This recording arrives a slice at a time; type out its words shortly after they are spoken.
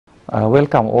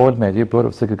Welcome all my dear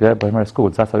brothers of second grade primary school.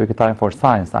 That's a week time for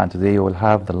science, and today you will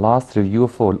have the last review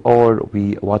for what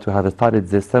we have studied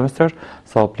this semester.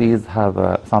 So please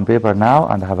have some paper now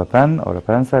and have a pen or a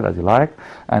pencil as you like,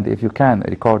 and if you can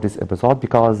record this episode,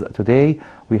 because today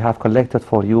we have collected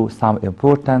for you some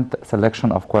important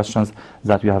selection of questions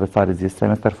that we have studied this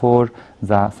semester for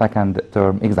the second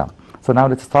term exam. So now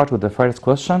let's start with the first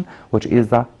question, which is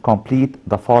the complete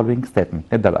the following statement.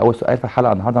 نبدأ بأول سؤال في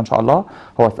الحلقة النهارده إن شاء الله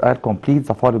هو سؤال complete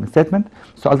the following statement.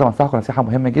 السؤال ده بنصحكم نصيحة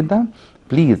مهمة جدا.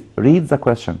 Please read the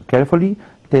question carefully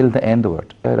till the end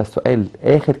word. اقرا السؤال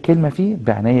آخر كلمة فيه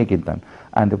بعناية جدا.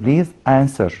 And please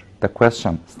answer the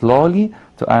question slowly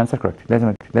to answer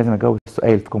correctly. لازم أجاوب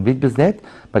السؤال complete بالذات.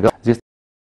 بجاوب this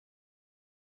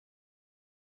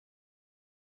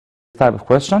type of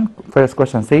question. First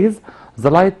question says the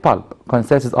light bulb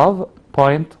consists of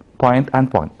point,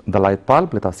 and point. The light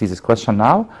bulb, let us see this question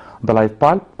now. The light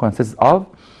bulb consists of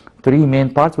three main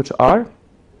parts, which are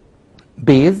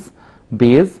base,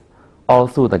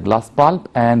 also the glass bulb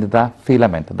and the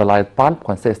filament. The light bulb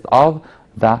consists of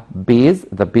the base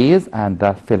and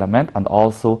the filament and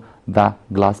also the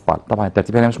glass bulb. طبعا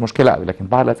الترتيب هنا مش مشكلة قوي، لكن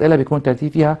بعض الأسئلة بيكون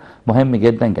الترتيب فيها مهم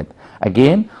جدا جدا.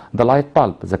 Again, the light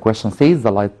bulb. The question says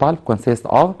the light bulb consists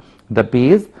of the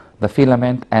base, the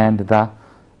filament and the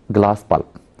glass bulb.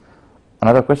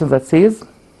 Another question that says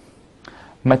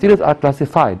materials are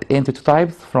classified into two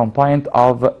types from point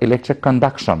of electric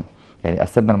conduction. يعني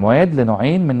قسمنا المواد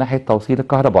لنوعين من ناحية توصيل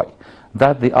الكهربائي.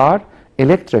 That they are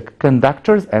electric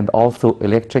conductors and also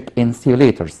electric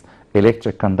insulators.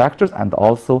 Electric conductors and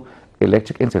also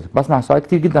electric insulators. بسمع سؤال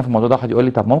كتير جدا في الموضوع ده، واحد يقول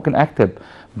لي طب ممكن اكتب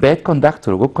bad conductor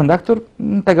و good conductor؟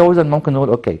 تجاوزا ممكن نقول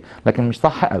اوكي، لكن مش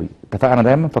صح قوي. اتفقنا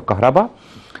دايما في الكهرباء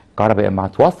يا اما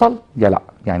هتوصل يا لا،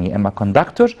 يعني يا اما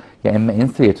كوندكتور يا اما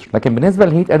انسيليتور. لكن بالنسبه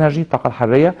للهيت انرجي الطاقه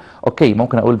الحراريه اوكي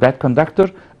ممكن اقول bad conductor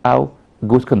او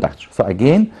good conductor. So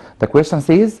again the question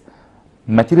says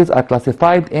materials are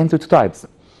classified into two types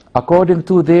according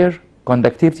to their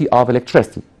conductivity of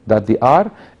electricity, that they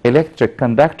are electric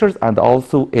conductors and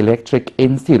also electric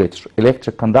insulators.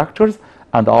 Electric conductors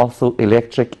and also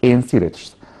electric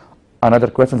insulators.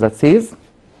 Another question that says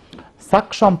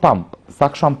suction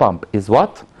pump is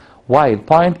what? While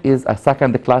point is a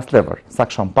second class lever.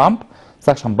 Suction pump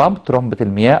ترمبة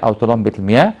المياه أو طلمبة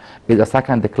المياه is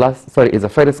a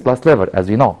first class lever, as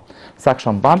we know.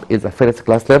 Suction pump is a first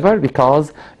class lever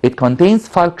because it contains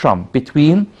fulcrum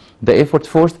between the effort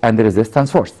force and the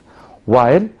resistance force.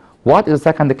 While what is a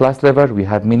second class lever? We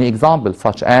have many examples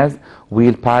such as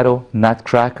wheelbarrow,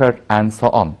 nutcracker and so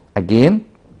on. Again,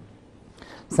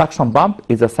 suction pump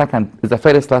is a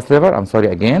first class lever,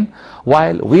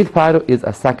 while wheelbarrow is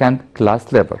a second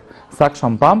class lever.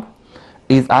 Suction pump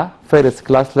is a first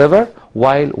class lever,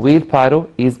 while wheelbarrow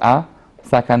is a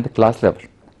second class lever.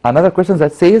 Another question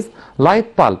that says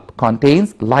light bulb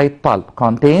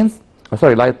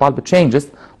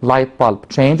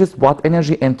changes what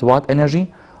energy into what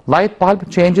energy? Light bulb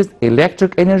changes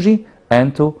electric energy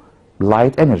into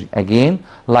light energy. Again,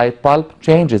 light bulb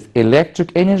changes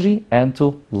electric energy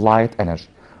into light energy.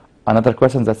 Another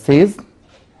question that says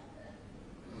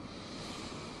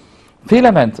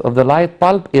filament of the light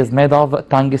bulb is made of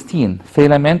tungsten.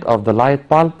 Filament of the light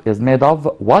bulb is made of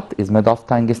what? Is made of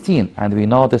tungsten. And we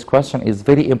know this question is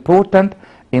very important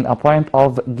in a point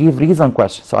of give reason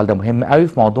question. السؤال ده مهم قوي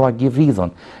في موضوع give reason.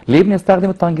 ليه بنستخدم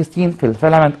التنجستين في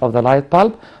filament of the light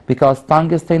bulb? Because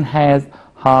tungsten has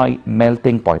high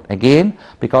melting point. Again,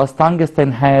 because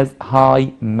tungsten has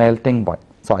high melting point.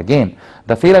 So again,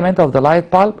 the filament of the light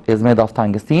bulb is made of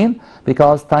tungsten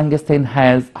because tungsten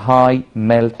has high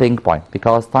melting point.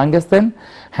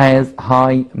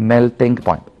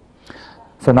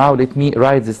 So now let me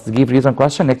write this give reason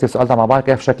question. نكتب السؤال ده مع بعض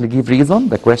كده في شكل give reason.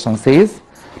 The question says,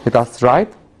 let us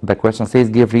write. The question says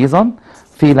give reason.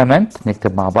 Filament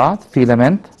نكتب مع بعض.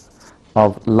 Filament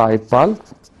of light bulb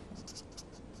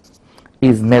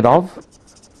is made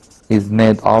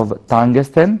of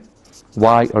tungsten.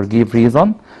 Why or give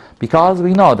reason? Because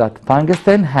we know that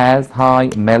tungsten has high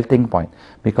melting point.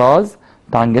 Because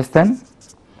tungsten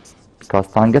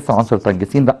عنصر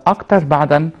التنجستين ده أكتر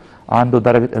معدن عنده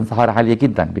درجة انصهار عالية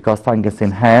جدا. Because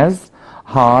tungsten has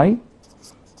high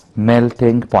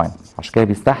melting point. عشان كده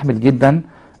بيستحمل جدا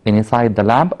inside the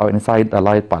lamp or inside the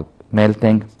light bulb.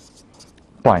 Melting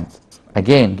point.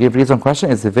 Again, give reason question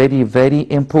is a very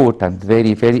important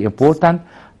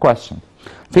question.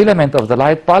 Filament of the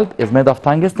light bulb is made of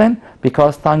tungsten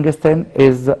because tungsten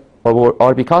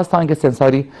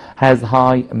has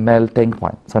high melting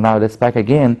point. So now let's back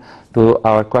again to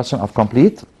our question of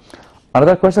complete.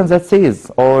 Another question that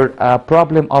says, or a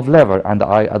problem of lever, and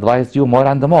I advise you more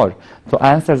and more to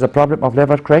answer the problem of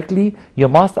lever correctly. You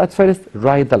must at first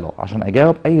write the law. عشان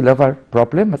أجاوب أي lever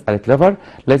problem مسألة lever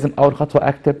لازم أول خطوة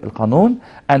أكتب القانون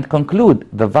and conclude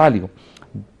the value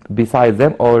beside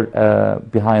them or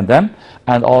behind them,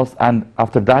 and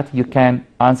after that you can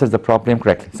answer the problem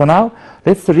correctly. So now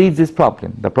let's read this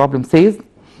problem. The problem says,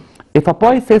 if a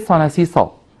boy sits on a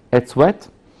seesaw, its weight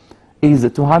is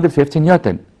 250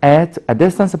 Newton at a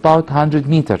distance about 100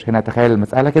 meter. هنا تخيل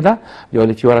المسألة كده، بيقول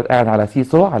لي في ولد قاعد على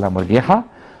سيسو على مرجيحة،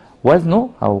 وزنه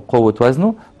أو قوة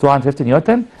وزنه 250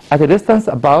 نيوتن at a distance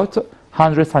about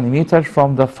 100 centimeter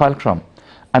from the fulcrum,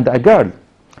 and a girl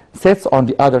sits on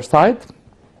the other side.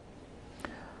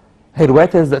 Her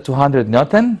weight is 200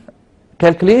 Newton.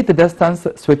 Calculate the distance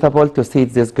suitable to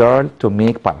seat this girl to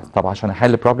make balance. طبعا عشان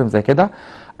احل بروبلم زي كده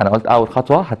انا قلت اول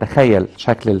خطوه هتخيل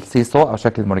شكل السيسو او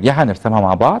شكل المرجحه نرسمها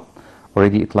مع بعض.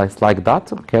 already it lies like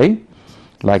that, okay,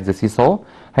 like the seesaw.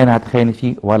 هنا هتخيل ان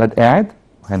في ولد قاعد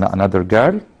وهنا another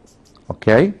girl,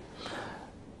 okay.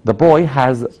 The boy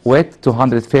has weight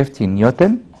 250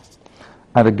 Newton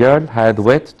and the girl had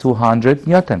weight 200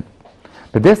 Newton.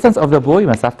 The distance of the boy,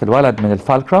 مسافة الولد من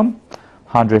الفالكرم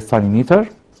 100 centimeter,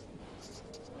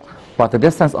 but the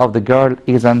distance of the girl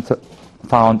isn't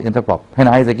found in the problem.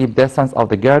 هنا عايز اجيب distance of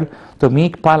the girl to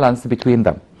make balance between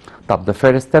them. طب the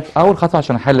first step، أول خطوة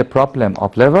عشان أحل problem of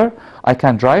lever I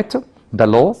can write the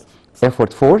law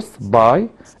effort force by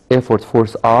effort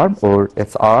force arm or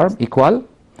its arm equal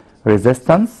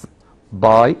resistance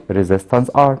by resistance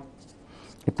arm.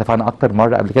 اتفقنا أكتر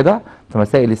مرة قبل كده في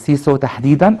مسائل السيسو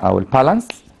تحديدا أو البالانس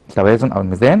التوازن أو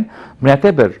الميزان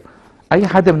بنعتبر أي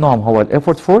حد منهم هو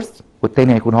الإفورت فورس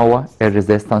والتاني هيكون هو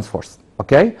الريزيستنس فورس.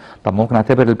 أوكي؟ طب ممكن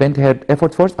أعتبر البنت هي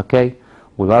الإفورت فورس، أوكي،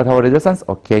 والولد هو الريزيستنس،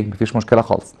 أوكي، مفيش مشكلة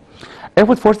خالص.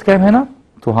 إفورت فورس كام هنا؟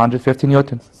 250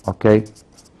 نيوتن، أوكي،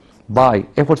 باي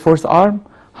إفورت فورس أرم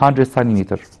 100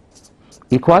 سنتيمتر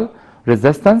equal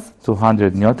resistance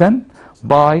 200 نيوتن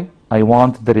by I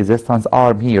want the resistance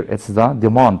arm here. It's the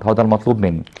demand. هذا المطلوب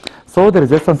مني. So the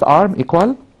resistance arm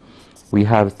equal, we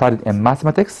have studied in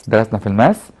mathematics، درسنا في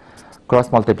الماس cross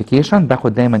multiplication،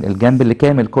 باخد دايما الجنب اللي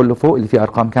كامل كله فوق اللي فيه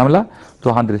ارقام كامله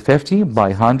 250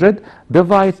 by 100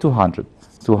 divide 200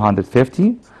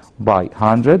 250 by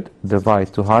 100 divide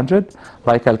 200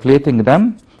 by calculating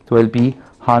them it will be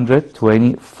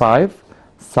 125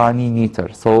 centimeter.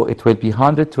 So it will be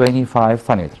 125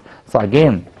 centimeter. So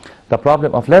again the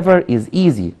problem of lever is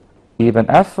easy even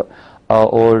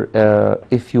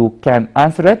if you can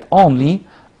answer it only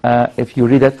if you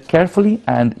read it carefully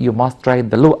and you must write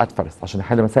the law at first. عشان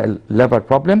نحل مسائل lever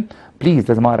problem بليز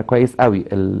لازم اقرا كويس قوي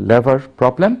الليفر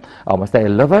بروبلم او مسائل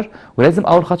الليفر، ولازم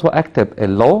اول خطوه اكتب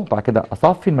اللو، بعد كده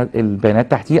اصفي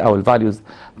البيانات تحتيه او الفاليوز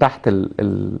تحت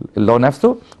اللو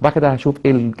نفسه، بعد كده هشوف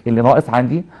ايه اللي ناقص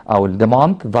عندي او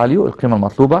الديماند فاليو القيمه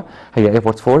المطلوبه هي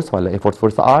ايفورت فورس ولا ايفورت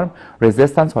فورس ارم،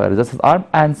 ريزيستنس ولا ريزيستنس ارم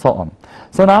and so on.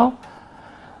 So now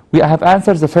we have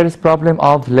answered the first problem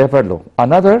of lever law.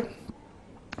 Another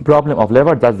problem of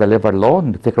lever, that's the lever law.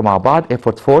 نفتكر مع بعض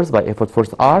effort force by effort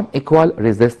force arm equal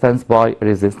resistance by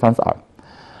resistance arm.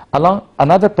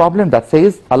 Another problem that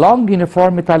says a long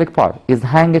uniform metallic bar is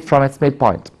hanging from its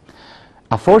midpoint.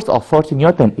 A force of 40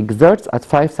 Newton exerts at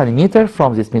 5 cm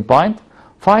from this midpoint.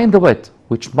 Find the width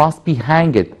which must be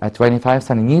hanged at 25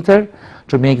 cm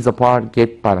to make the bar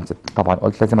get balanced. طبعا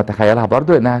قلت لازم اتخيلها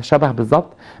برضو لانها شبه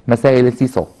بالظبط مسائل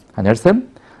السيسو. هنرسم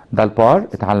ده البار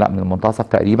اتعلق من المنتصف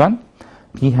تقريبا،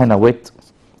 في هنا ويت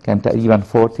كان تقريبا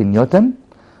 40 نيوتن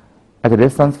at a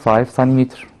distance 5 cm.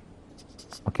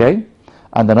 Okay,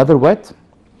 and another weight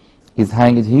is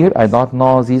hanging here, I don't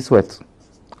know this weight,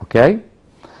 okay,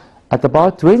 at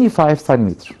about 25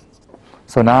 cm.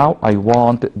 So now I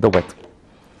want the weight,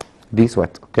 this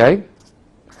weight, okay.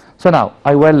 So now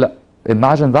I will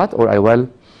imagine that, or I will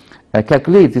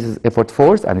calculate this is effort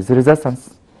force and this is resistance.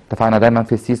 اتفقنا دايما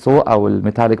في السيسو او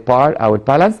الميتاليك بار او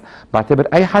البالانس بعتبر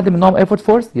اي حد منهم effort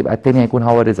force يبقى التاني هيكون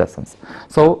هو resistance.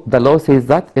 So the law says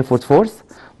that effort force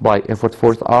by effort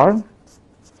force arm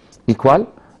equal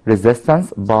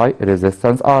resistance by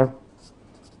resistance arm.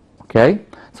 Okay,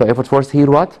 so effort force here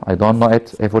what? I don't know it.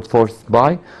 Effort force by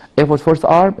effort force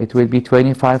arm it will be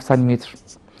 25 cm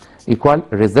equal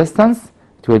resistance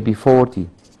it will be 40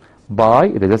 by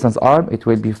resistance arm it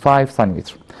will be 5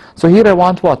 cm. So here I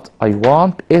want what? I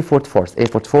want effort force.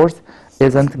 Effort force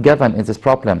isn't given in this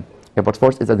problem. Effort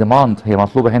force is a demand. هي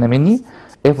مطلوبة هنا مني.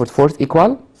 Effort force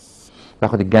equal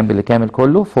باخد الجنب اللي كامل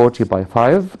كله 40 by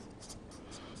 5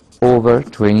 over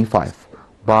 25.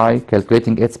 By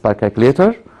calculating it by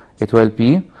calculator it will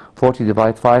be 40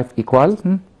 divided 5 equal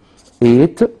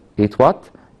 8 what?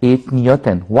 8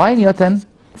 نيوتن. Why Newton?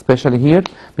 Especially here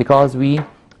because we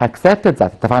accepted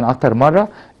that. اتفقنا أكتر مرة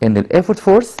إن الإيفورت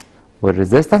فورس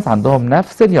والريزيستنس عندهم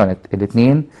نفس اليونت،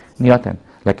 الاثنين نيوتن.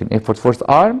 لكن إيفورت فورس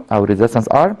أرم أو ريزيستنس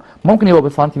أرم ممكن يبقوا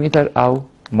بالسنتيمتر أو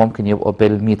ممكن يبقوا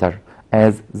بالمتر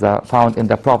as the found in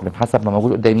the problem حسب ما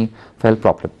موجود قدامي في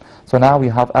البروبلم. So now we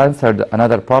have answered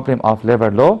another problem of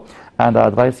lever law, and I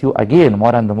advise you again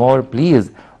more and more,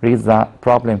 please read the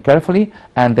problem carefully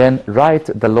and then write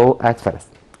the law at first.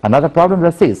 Another problem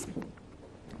that says,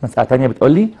 مسألة تانية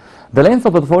بتقول لي the length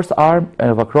of the force arm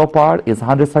of a crowbar is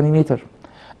 100 centimeter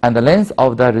and the length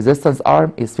of the resistance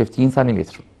arm is 15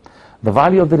 centimeter. The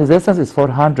value of the resistance is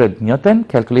 400 Newton.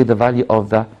 Calculate the value of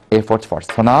the effort force.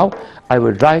 So now I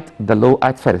will write the law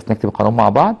at first. نكتب القانون مع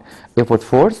بعض. Effort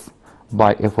force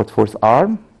by effort force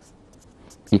arm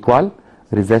equal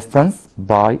resistance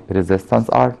by resistance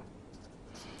arm.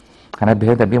 هنبه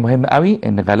هنا تنبيه مهم قوي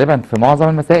ان غالبا في معظم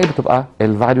المسائل بتبقى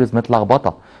الفاليوز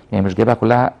متلخبطه، يعني مش جايبها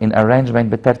كلها in arrangement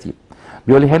بالترتيب.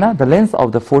 بيقول لي هنا the length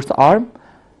of the force arm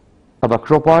of a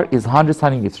crowbar is 100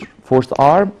 centimeter. Force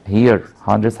arm here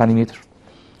 100 centimeter.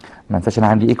 ما انساش انا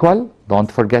عندي equal.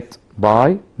 Don't forget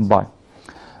by.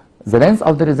 The length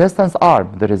of the resistance arm.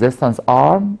 The resistance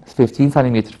arm is 15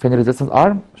 centimeter. فين resistance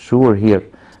arm? Sure here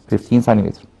 15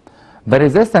 centimeter. The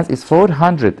resistance is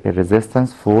 400. The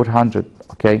resistance 400.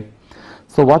 Okay.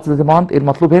 So what's the demand?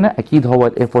 المطلوب هنا أكيد هو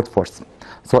ال effort force.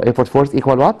 So effort force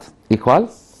equal what? Equal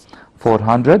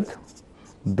 400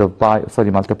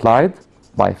 multiplied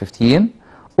by 15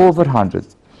 over 100.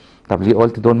 طب ليه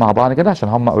قلت دول مع بعض كده؟ عشان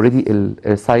هم اوريدي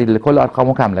السايد اللي كل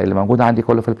ارقامه كامله اللي موجوده عندي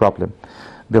كله في البروبلم.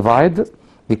 Divide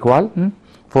equal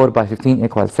 4 by 15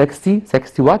 equal 60.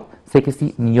 60 what?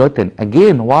 60 Newton.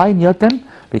 Again, why Newton?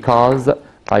 Because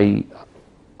I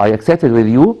accepted with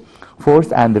you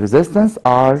force and resistance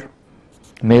are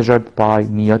measured by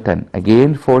Newton.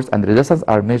 Again, force and resistance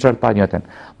are measured by Newton.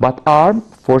 But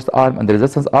force arm and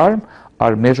resistance arm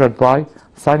are measured by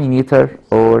centimeter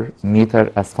or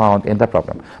meter as found in the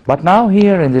problem. But now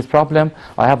here in this problem,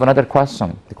 I have another question.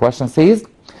 The question says,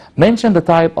 mention the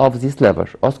type of this lever.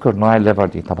 اذكر نوع الليفر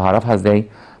دي. طب هعرفها ازاي؟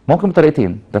 ممكن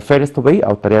بطريقتين. The first way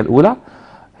أو الطريقة الأولى.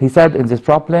 He said in this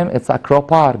problem it's a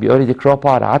crowbar. بيقول لي دي crowbar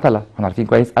عتلة. احنا عارفين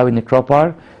كويس قوي إن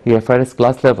crowbar هي first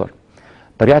class lever.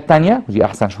 الطريقة الثانية ودي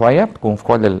أحسن شوية بتكون في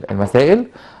كل المسائل.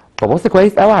 ببص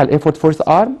كويس قوي على effort force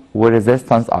arm و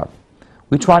resistance arm.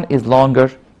 Which one is longer?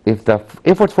 If the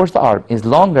effort force arm is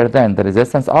longer than the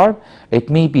resistance arm, it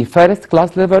may be first class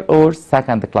lever or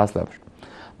second class lever.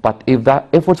 But if the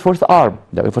effort force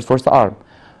arm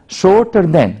shorter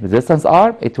than resistance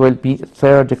arm, it will be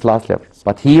third class lever.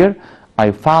 But here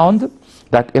I found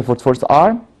that effort force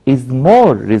arm is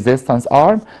more resistance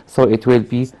arm, so it will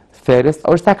be first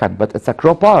or second. But it's a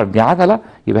crowbar دي عضلة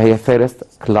يبقى هي first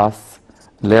class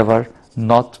lever,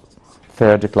 not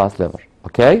third class lever.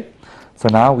 Okay? So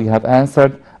now we have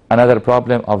answered another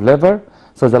problem of lever.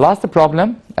 So the last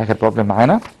problem, آخر problem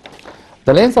معانا.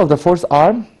 The length of the force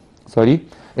arm,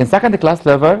 in second class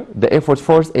lever, the effort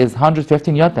force is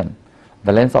 150 Newton.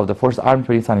 The length of the force arm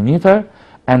 20 centimeter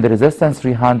and the resistance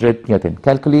 300 Newton.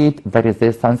 Calculate the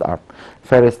resistance arm.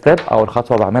 First step أول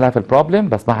خطوة بعملها في البروبلم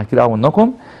بسمعها كتير قوي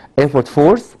منكم. Effort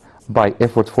force by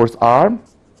effort force arm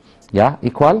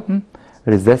equal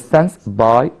resistance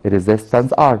by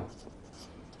resistance arm.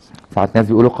 ساعات ناس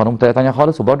بيقولوا قانون بطريقه ثانيه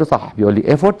خالص وبرده صح. بيقول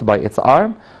لي effort by its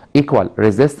arm equal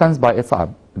resistance by its arm.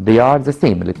 They are the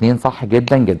same. الاثنين صح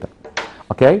جدا جدا.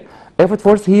 اوكي. effort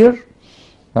force here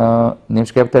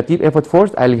نمشي كده بالترتيب. effort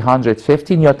force قال لي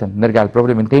 150 نيوتن. نرجع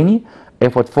للبروبلم من تاني.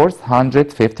 effort force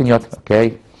 150 نيوتن.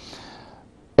 اوكي.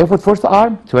 effort force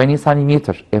arm 20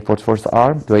 centimeter. effort force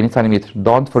arm 20 centimeter.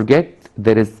 Don't forget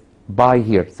there is by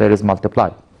here. There is multiply.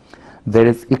 There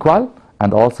is equal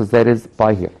and also there is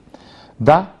by here.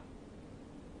 The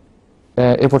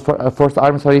effort force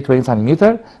arm 20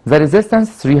 centimeter. The resistance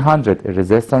 300.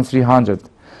 Resistance 300.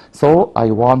 So I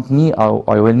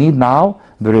will need now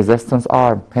the resistance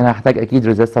arm. هنا هحتاج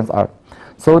أكيد resistance arm.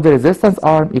 So the resistance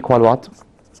arm equal what?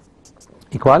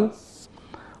 Equal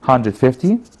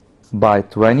 150 by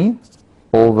 20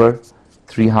 over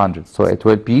 300. So it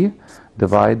will be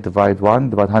divide 1,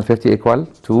 divide 150 equal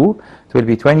 2. It will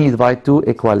be 20 divide 2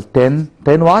 equal 10.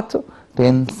 10 what?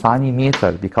 10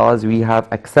 centimeter, because we have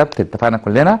accepted. اتفقنا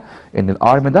كلنا ان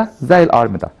الارم ده زي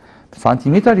الارم ده.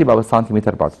 سنتيمتر يبقى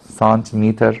بالسنتيمتر برضه.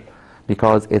 سنتيمتر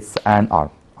because it's an arm.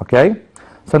 Okay?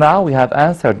 So now we have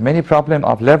answered many problems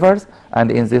of levers,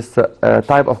 and in this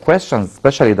type of questions,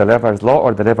 especially the levers law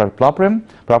or the lever problem,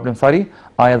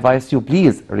 I advise you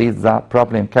please read the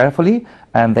problem carefully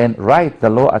and then write the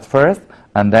law at first,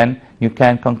 and then you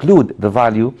can conclude the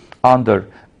value under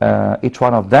each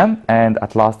one of them and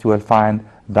at last you will find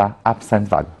the absent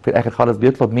value. في الاخر خالص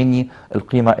بيطلب مني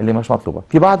القيمه اللي مش مطلوبه.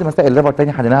 في بعض مسائل الليفر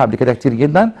تاني حليناها قبل كده كتير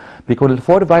جدا بيكون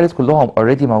الفور فاليوز كلهم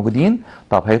اوريدي موجودين.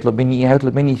 طب هيطلب مني ايه؟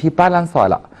 هيطلب مني في بالانس ولا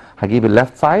لا؟ هجيب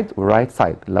الليفت سايد والرايت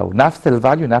سايد، لو نفس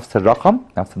الفاليو نفس الرقم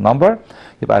نفس النمبر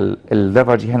يبقى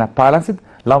الليفر دي هنا بالانسد،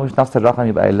 لو مش نفس الرقم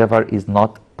يبقى الليفر is not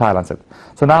balanced.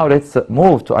 So now let's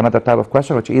move to another type of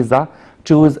question which is the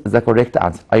choose the correct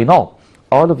answer. I know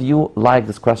all of you like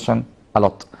this question a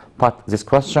lot, but this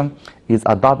question is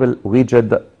a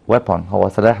double-edged weapon. هو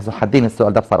سلاح ذو حدين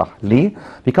السؤال ده بصراحة. ليه؟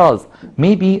 Because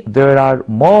maybe there are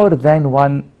more than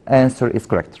one answer is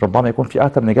correct. ربما يكون في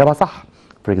أكثر من إجابة صح.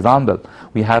 For example,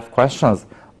 we have questions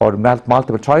or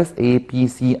multiple choice A, B,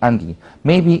 C, and D.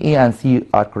 Maybe A and C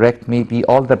are correct. Maybe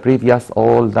all the previous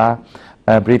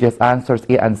answers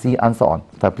A and C and so on.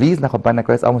 فبليز ناخد بالنا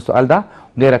كويس قوي من السؤال ده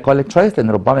ونقرا كل تشويس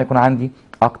لأن ربما يكون عندي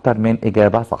أكتر من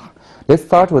إجابة صح. Let's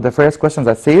start with the first question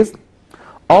that says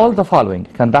all the following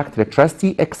conduct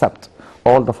electricity except.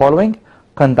 All the following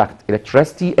conduct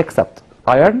electricity except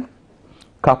iron,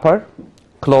 copper,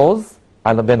 cloth,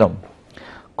 aluminum.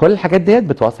 كل الحاجات ديت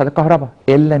بتوصل الكهرباء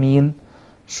إلا مين؟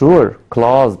 Sure,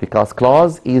 cloth, because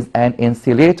cloth is an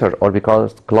insulator or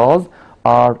because cloth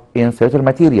are insulator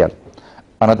material.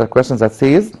 Another question that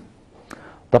says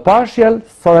the partial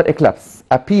solar eclipse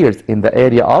appears in the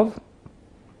area of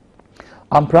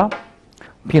umbra,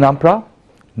 penumbra,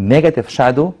 negative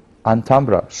shadow,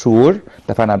 antumbra. Sure،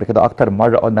 اتفقنا قبل كده أكتر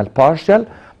مرة قلنا البارشال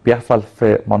بيحصل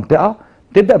في منطقة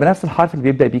تبدأ بنفس الحرف اللي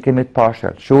بيبدأ بيه كلمة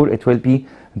partial. Sure, it will be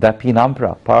the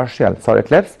penumbra. Partial solar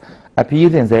eclipse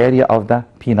appears in the area of the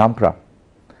penumbra.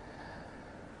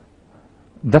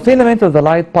 The filament of the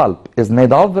light bulb is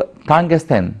made of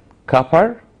tungsten,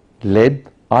 copper, lead,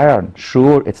 iron.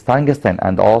 Sure, it's tungsten,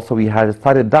 and also we have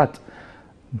studied that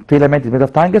filament is made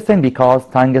of tungsten because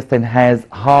tungsten has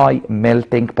high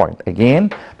melting point.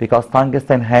 Again, because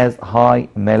tungsten has high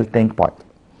melting point.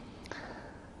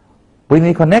 When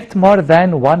we connect more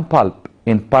than one bulb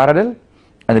in parallel,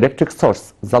 an electric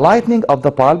source, the lightning of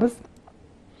the bulbs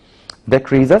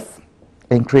decreases,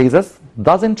 increases,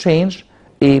 doesn't change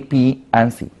A, B,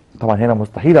 and C. طبعا هنا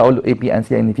مستحيل اقول له A, B, and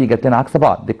C لان في اجابتين عكس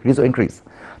بعض decrease و increase.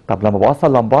 طب لما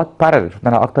بوصل لمبات parallel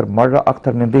شفناها اكتر مره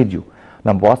اكتر من فيديو،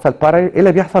 لما بوصل parallel ايه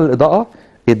اللي بيحصل للاضاءه؟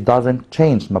 it doesn't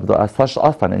change، ما بتأثرش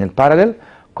اصلا لان البارالل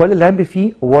كل لامب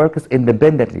فيه works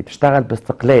independently بتشتغل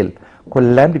باستقلال،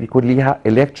 كل لامب بيكون ليها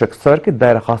electric circuit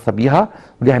دايره خاصه بيها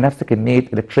وليها نفس كميه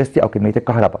electricity او كميه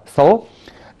الكهرباء. So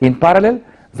in parallel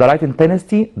the light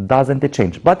intensity doesn't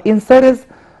change, but in series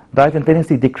the light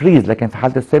intensity decrease. لكن في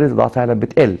حاله السيريز الإضاءة فعلا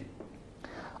بتقل.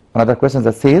 Another question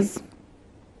that says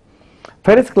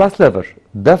first class lever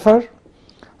differ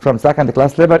from second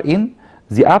class lever in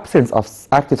the absence of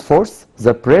active force,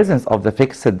 the presence of the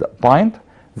fixed point,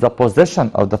 the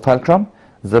position of the fulcrum,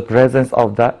 the presence of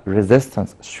the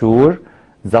resistance. Sure,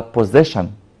 the position.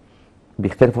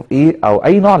 بيختلفوا في ايه او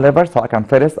اي نوع ليفر سواء كان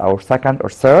first او second or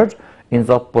third in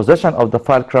the position of the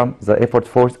fulcrum, the effort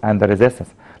force and the resistance.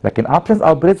 لكن absence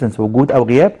او presence وجود او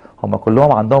غياب هم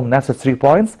كلهم عندهم نفس 3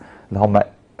 points اللي هم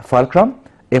fulcrum,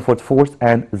 effort force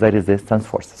and the resistance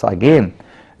force. So again,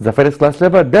 the first class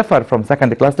lever differ from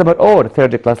second class lever or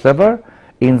third class lever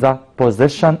in the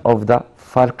position of the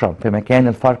fulcrum. في مكان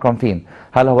الفالكروم فين؟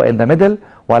 هل هو in the middle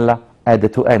ولا at the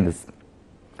two ends?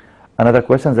 Another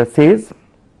question that says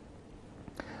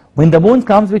when the moon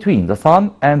comes between the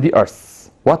sun and the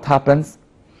earth, what happens?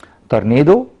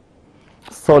 Tornado,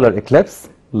 solar eclipse,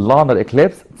 lunar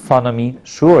eclipse, tsunami.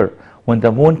 Sure, when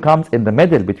the moon comes in the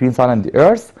middle between sun and the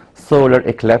earth, solar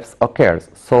eclipse occurs.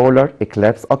 Solar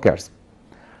eclipse occurs.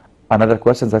 Another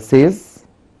question that says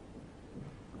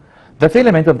the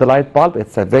filament of the light bulb,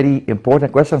 it's a very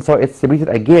important question, so it's repeated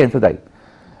again today,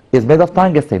 is made of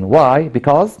tungsten. Why?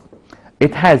 Because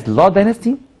it has low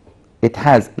density, it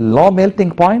has low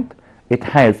melting point, it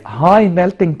has high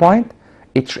melting point,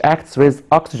 it reacts with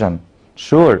oxygen.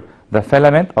 Sure, the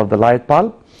filament of the light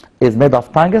bulb is made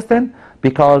of tungsten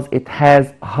because it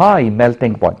has high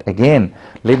melting point. Again,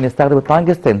 ليه بنستخدم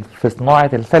التنجستن في صناعة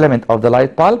الفيلامنت of the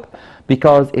light bulb?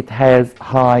 Because it has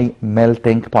high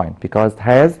melting point. Because it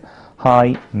has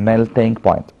high melting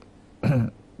point.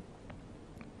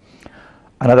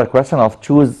 Another question of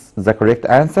choose the correct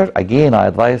answer. Again, I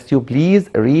advise you please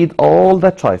read all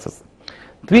the choices.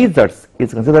 Tweezers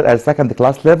is considered as second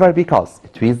class lever because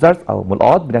tweezers أو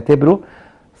ملقاط بنعتبره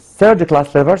third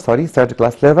class lever. Third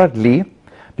class lever. ليه؟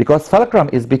 Because fulcrum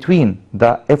is between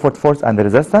the effort force and the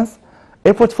resistance.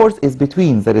 Effort force is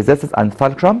between the resistance and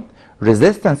fulcrum.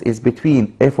 Resistance is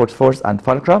between effort force and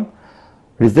fulcrum.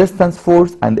 Resistance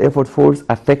force and effort force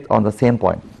affect on the same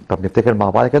point. طب نفتكر مع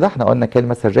بعض كده، احنا قلنا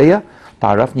كلمة سرية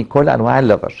تعرفني كل أنواع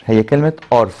الليفر، هي كلمة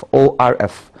ORF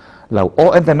ORF. لو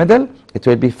O in the middle it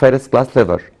will be first class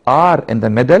liver. R in the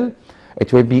middle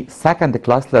it will be second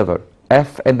class liver.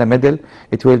 F in the middle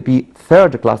it will be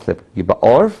third class liver. يبقى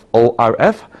ORF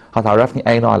ORF هتعرفني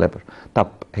أي نوع liver. طب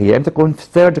هي امتى تكون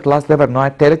third class liver النوع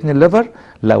الثالث من الليفر؟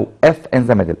 لو F in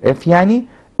the middle. F يعني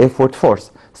effort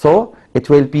force. So it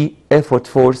will be effort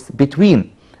force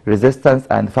between resistance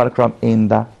and fulcrum in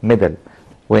the middle.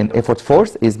 When effort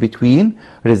force is between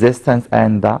resistance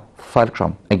and the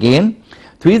fulcrum. Again,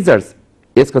 tweezers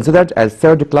is considered as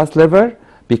third class liver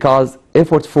because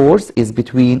effort force is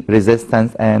between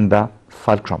resistance and the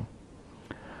fulcrum.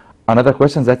 Another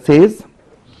question that says,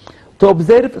 to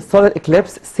observe solar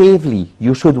eclipse safely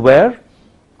you should wear.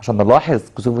 عشان نلاحظ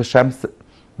كسوف الشمس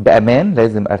بأمان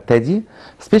لازم أرتدي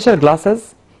special glasses,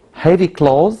 heavy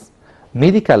clothes,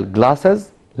 medical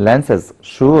glasses, lenses.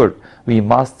 Sure, we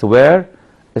must wear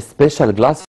special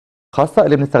glasses خاصة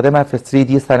اللي بنستخدمها في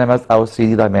 3D cinemas أو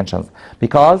 3D dimensions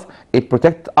because it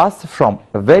protects us from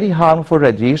very harmful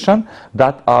radiation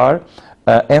that are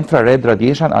infrared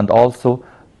radiation and also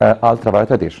ultraviolet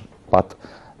radiation. But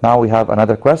now we have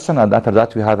another question, and after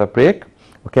that we have a break.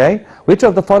 Okay, which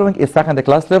of the following is second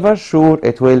class liver? Sure,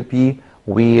 it will be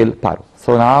wheelbarrow.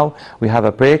 So now we have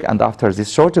a break, and after this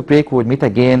short break we will meet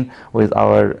again with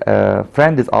our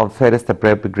friends of first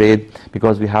prep grade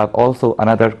because we have also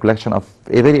another collection of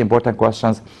very important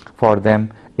questions for them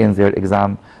in their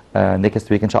exam next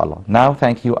week inshallah. Now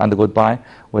thank you and goodbye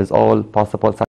with all possible